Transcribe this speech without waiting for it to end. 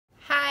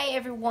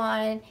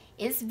everyone,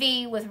 it's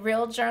V with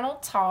Real Journal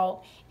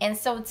Talk, and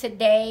so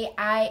today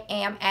I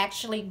am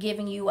actually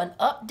giving you an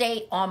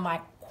update on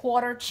my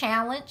quarter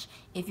challenge.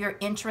 If you're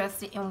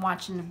interested in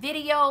watching the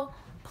video,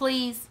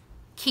 please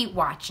keep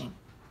watching.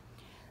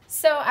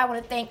 So I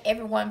want to thank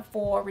everyone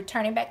for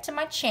returning back to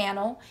my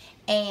channel,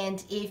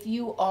 and if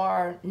you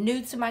are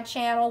new to my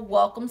channel,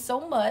 welcome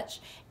so much,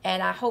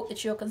 and I hope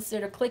that you'll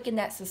consider clicking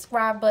that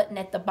subscribe button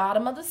at the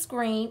bottom of the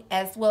screen,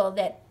 as well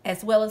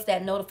as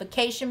that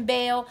notification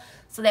bell,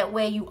 so that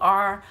way you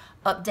are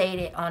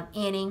updated on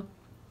any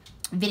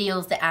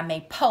videos that I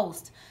may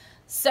post.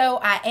 So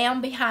I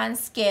am behind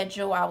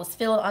schedule. I was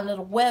feeling under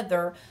the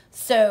weather,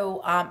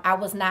 so I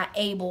was not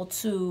able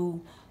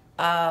to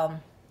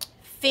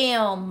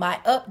film my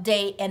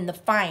update and the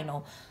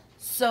final.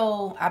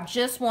 So I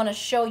just want to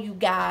show you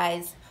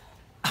guys,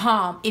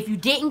 if you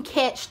didn't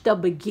catch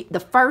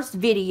the first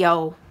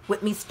video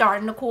with me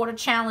starting the quarter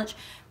challenge,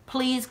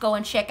 please go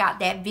and check out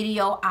that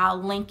video. I'll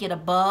link it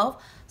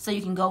above so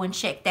you can go and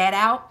check that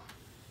out.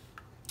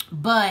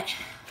 But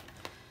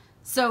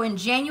so in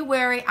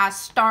January I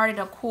started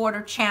a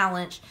quarter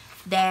challenge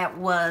that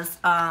was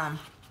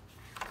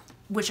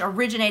which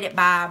originated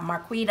by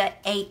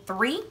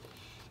Marquita83.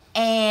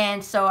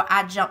 And so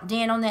I jumped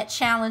in on that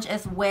challenge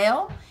as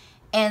well.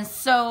 And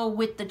so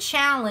with the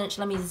challenge,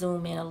 let me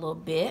zoom in a little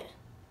bit.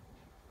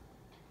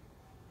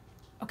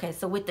 Okay,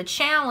 so with the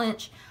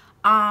challenge,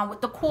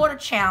 with the quarter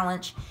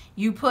challenge,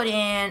 you put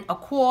in a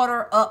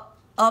quarter, up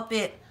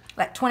it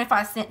like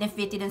 25 cents, then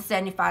 50, then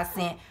 75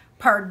 cents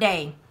per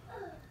day.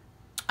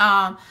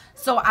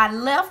 So I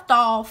left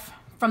off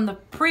from the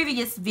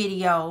previous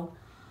video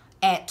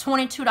at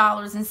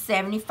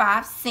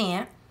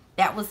 $22.75.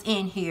 That was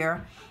in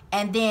here.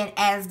 And then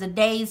as the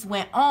days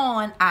went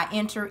on, I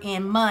enter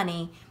in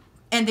money.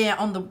 And then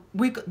on the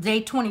week,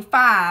 day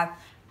 25,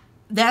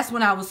 that's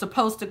when I was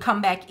supposed to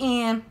come back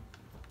in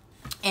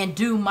and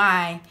do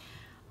my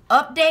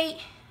update.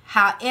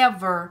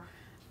 However,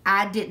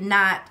 I did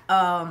not,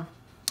 I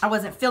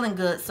wasn't feeling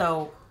good,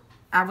 so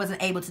I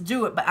wasn't able to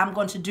do it. But I'm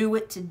going to do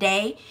it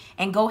today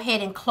and go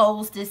ahead and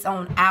close this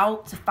on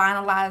out to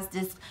finalize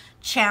this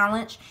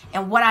challenge.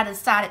 And what I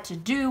decided to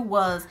do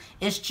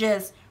is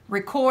just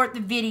record the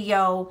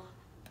video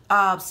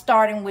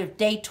starting with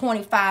day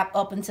 25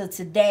 up until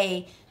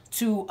today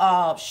to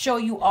show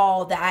you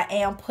all that I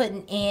am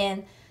putting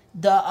in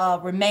the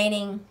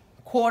remaining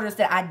quarters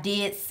that I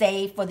did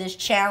save for this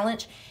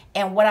challenge.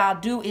 And what I'll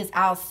do is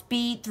I'll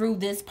speed through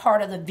this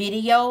part of the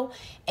video,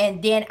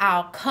 and then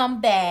I'll come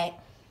back,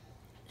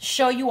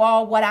 show you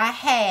all what I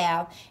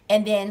have,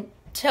 and then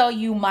tell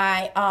you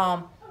my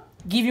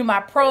give you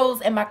my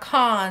pros and my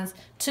cons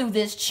to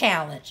this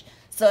challenge.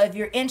 So if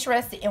you're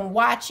interested in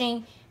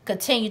watching,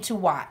 continue to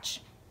watch.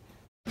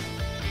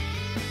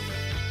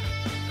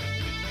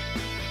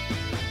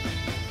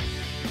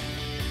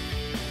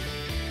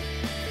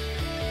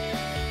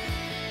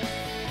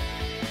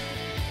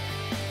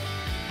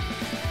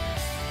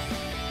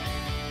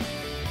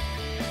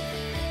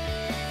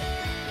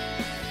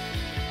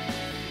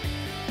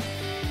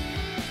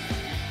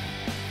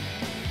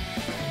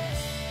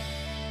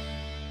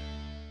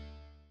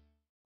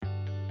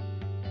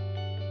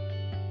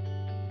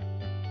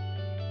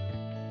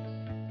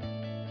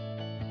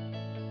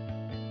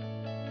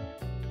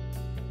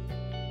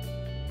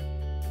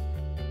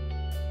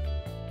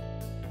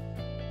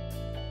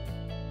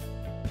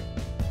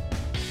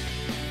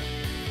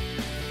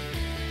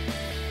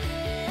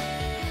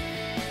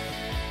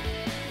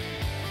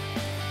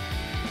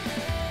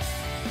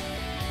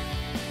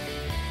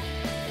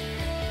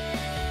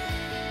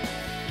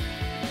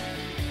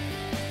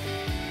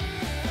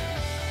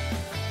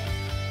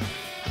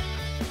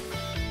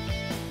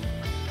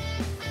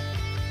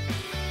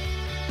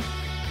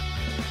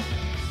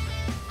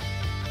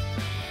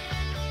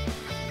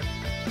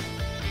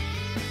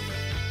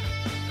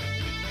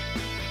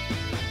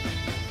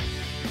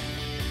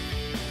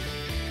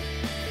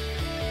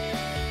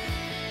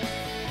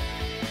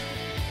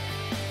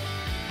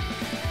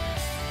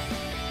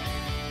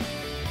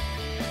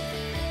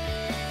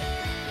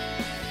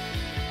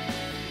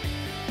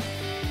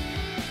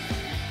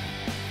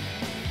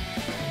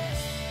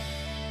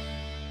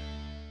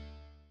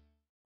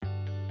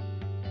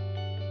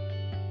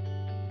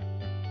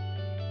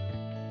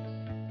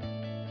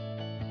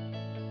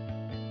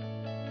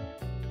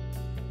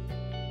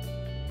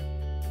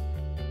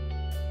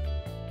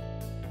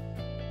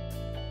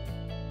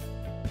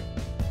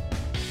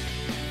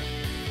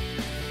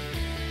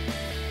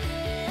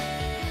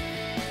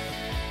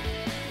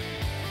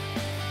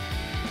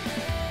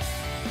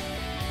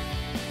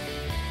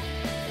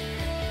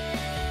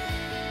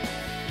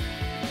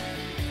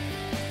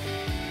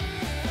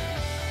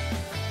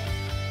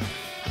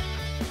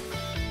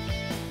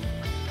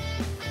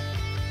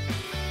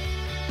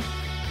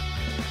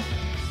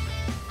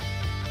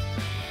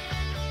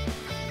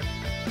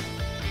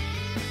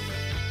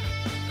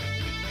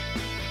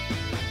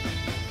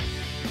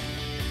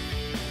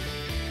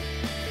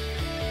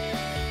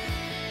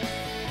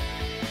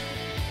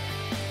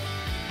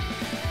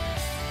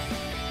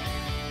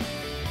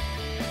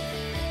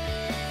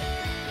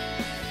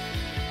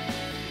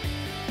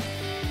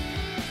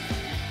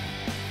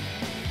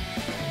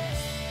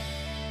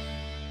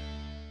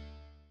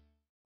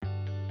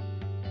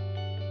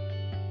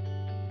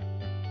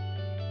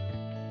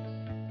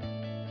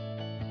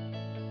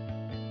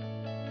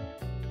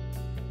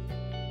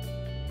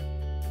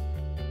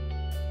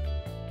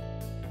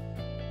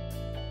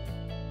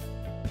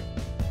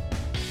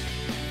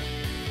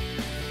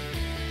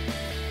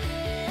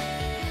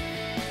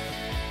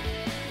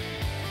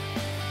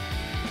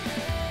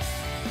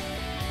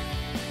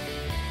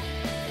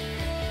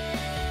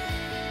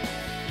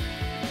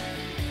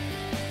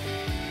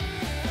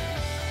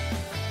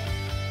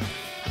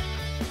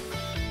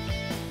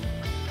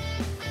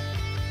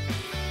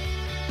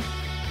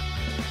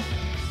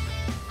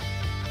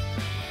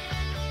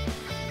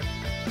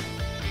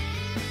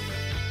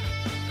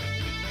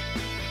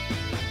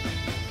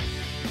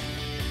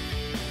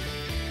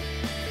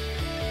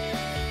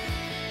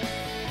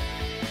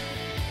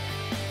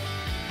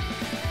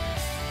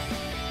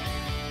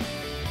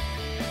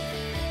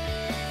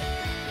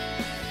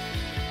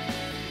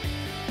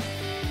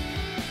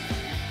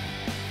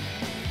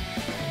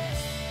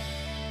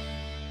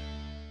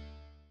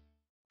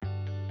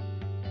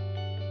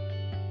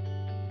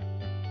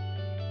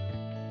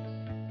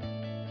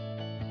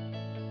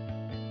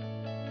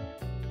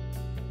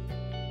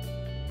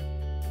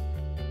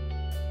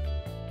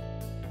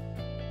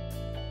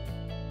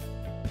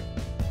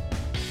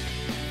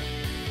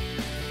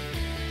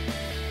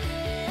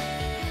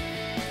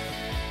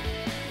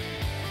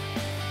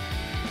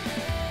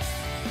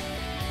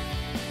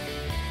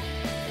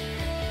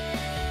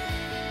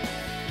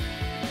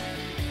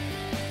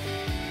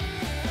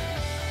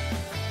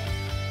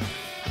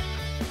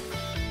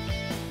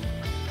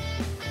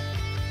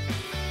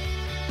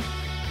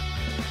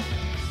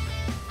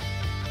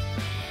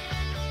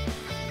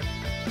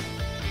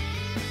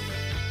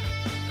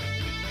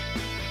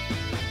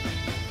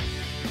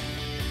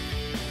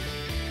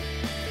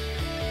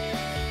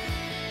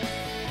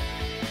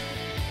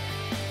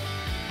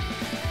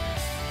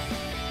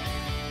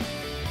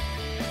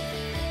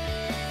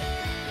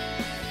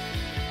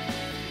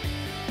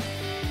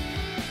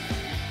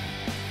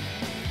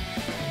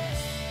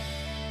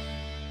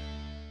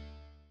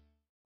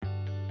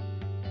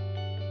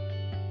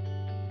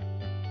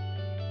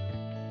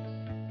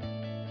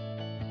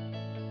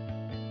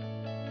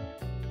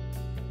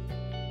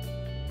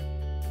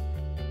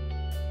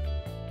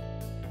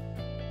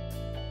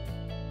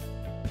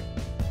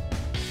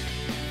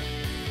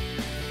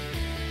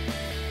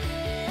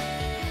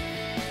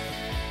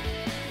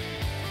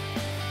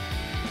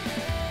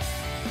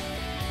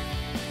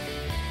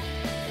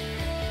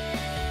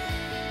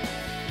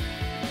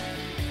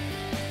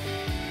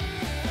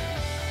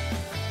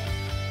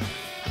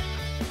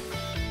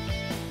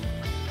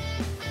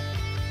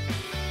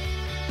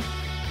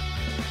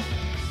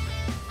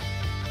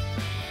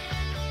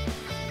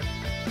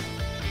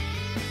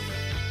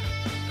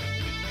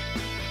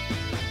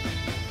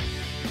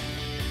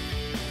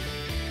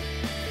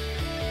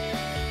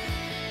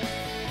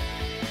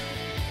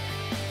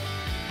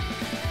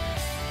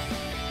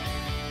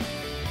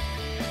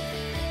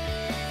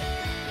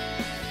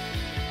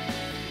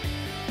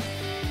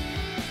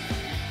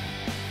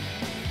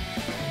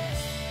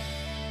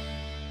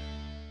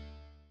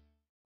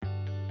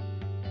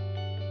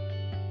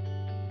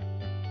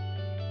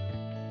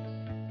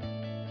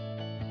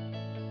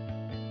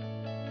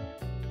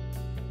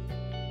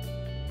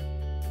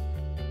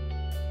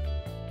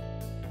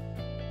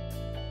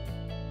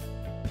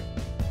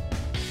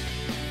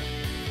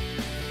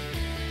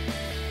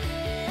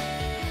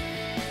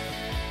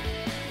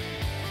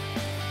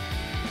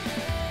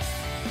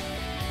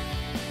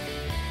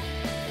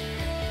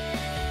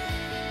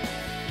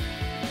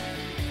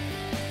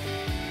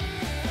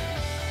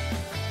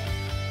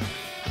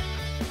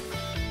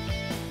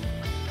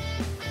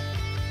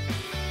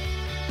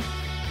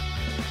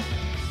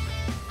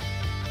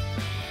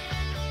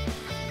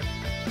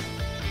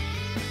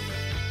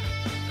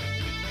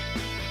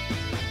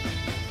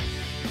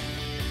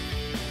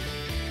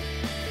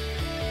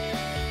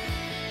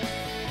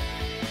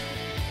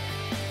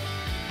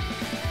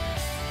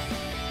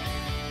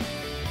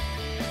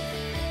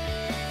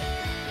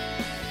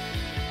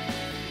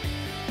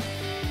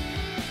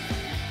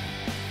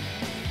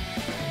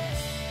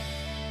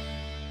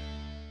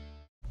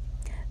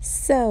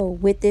 So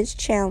with this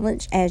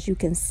challenge, as you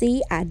can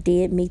see, I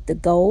did meet the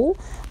goal.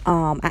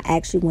 I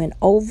actually went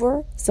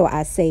over, so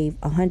I saved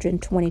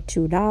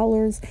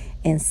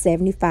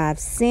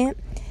 $122.75.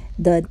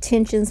 The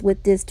intentions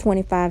with this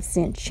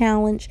 25-cent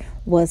challenge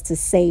was to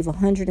save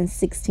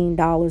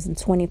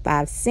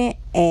 $116.25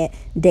 at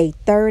day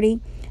 30,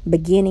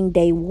 beginning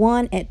day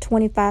 1 at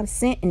 25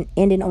 cents and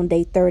ending on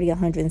day 30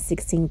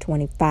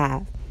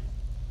 $116.25.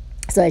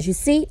 So as you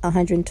see,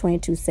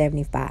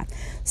 $122.75.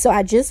 So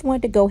I just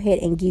wanted to go ahead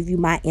and give you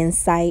my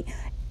insight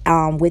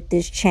with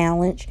this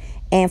challenge.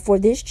 And for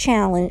this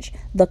challenge,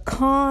 the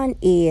con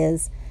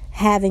is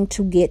having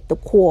to get the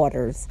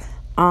quarters.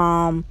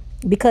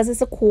 Because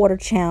it's a quarter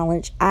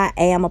challenge, I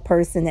am a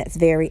person that's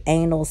very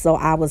anal. So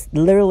I was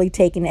literally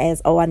taking it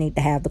as, oh, I need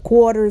to have the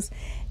quarters.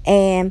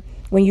 And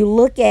when you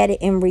look at it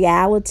in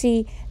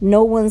reality,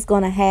 no one's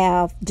going to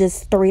have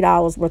just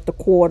 $3 worth of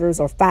quarters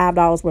or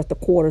 $5 worth of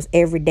quarters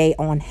every day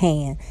on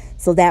hand.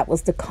 So that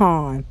was the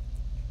con.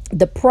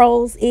 The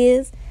pros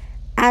is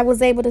I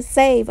was able to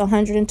save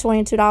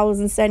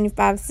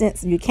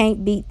 $122.75. You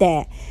can't beat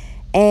that.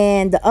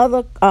 And the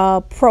other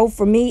pro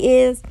for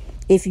me is,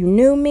 if you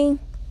knew me,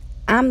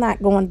 I'm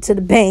not going to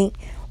the bank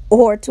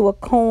or to a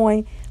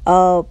coin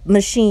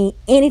machine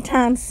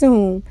anytime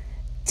soon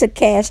to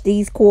cash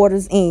these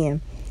quarters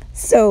in.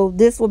 So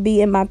this will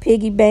be in my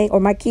piggy bank or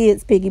my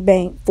kids' piggy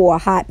bank for a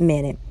hot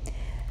minute.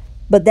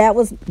 But that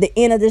was the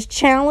end of this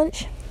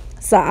challenge.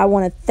 So I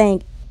want to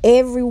thank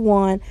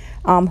everyone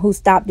who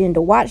stopped in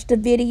to watch the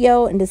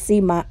video and to see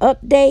my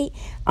update.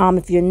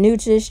 If you're new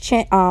to this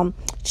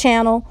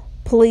channel,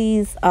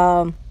 please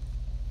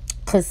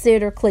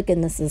consider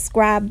clicking the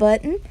subscribe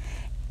button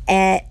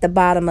at the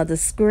bottom of the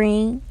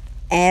screen,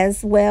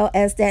 as well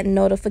as that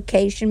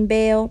notification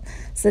bell,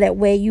 so that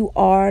way you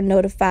are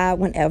notified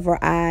whenever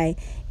I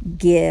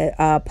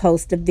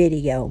post a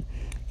video.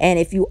 And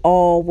if you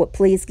all would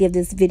please give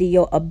this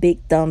video a big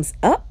thumbs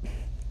up,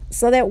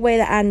 so that way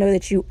that I know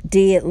that you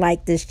did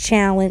like this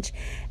challenge.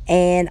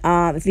 And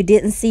if you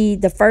didn't see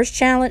the first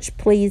challenge,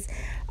 please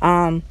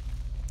the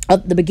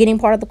beginning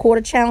part of the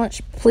quarter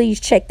challenge,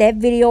 please check that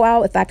video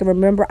out. If I can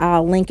remember,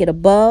 I'll link it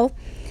above.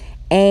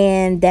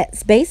 And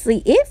that's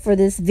basically it for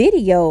this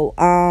video.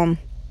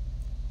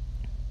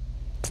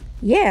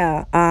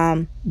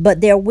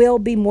 But there will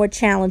be more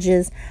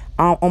challenges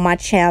on my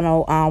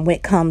channel when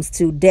it comes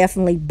to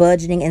definitely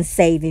budgeting and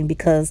saving,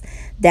 because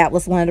that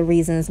was one of the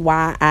reasons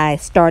why I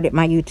started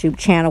my YouTube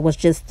channel, was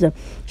just to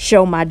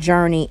show my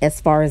journey as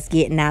far as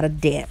getting out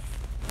of debt.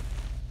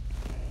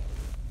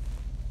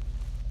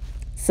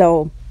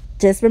 So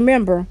just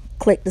remember,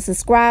 click the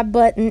subscribe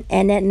button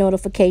and that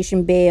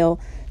notification bell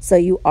so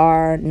you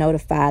are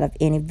notified of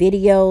any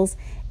videos.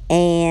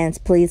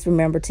 And please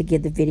remember to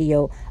give the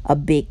video a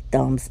big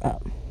thumbs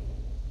up.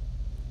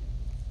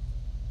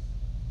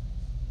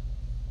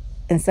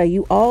 And so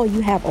you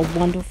have a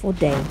wonderful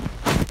day.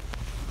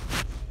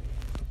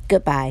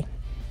 Goodbye.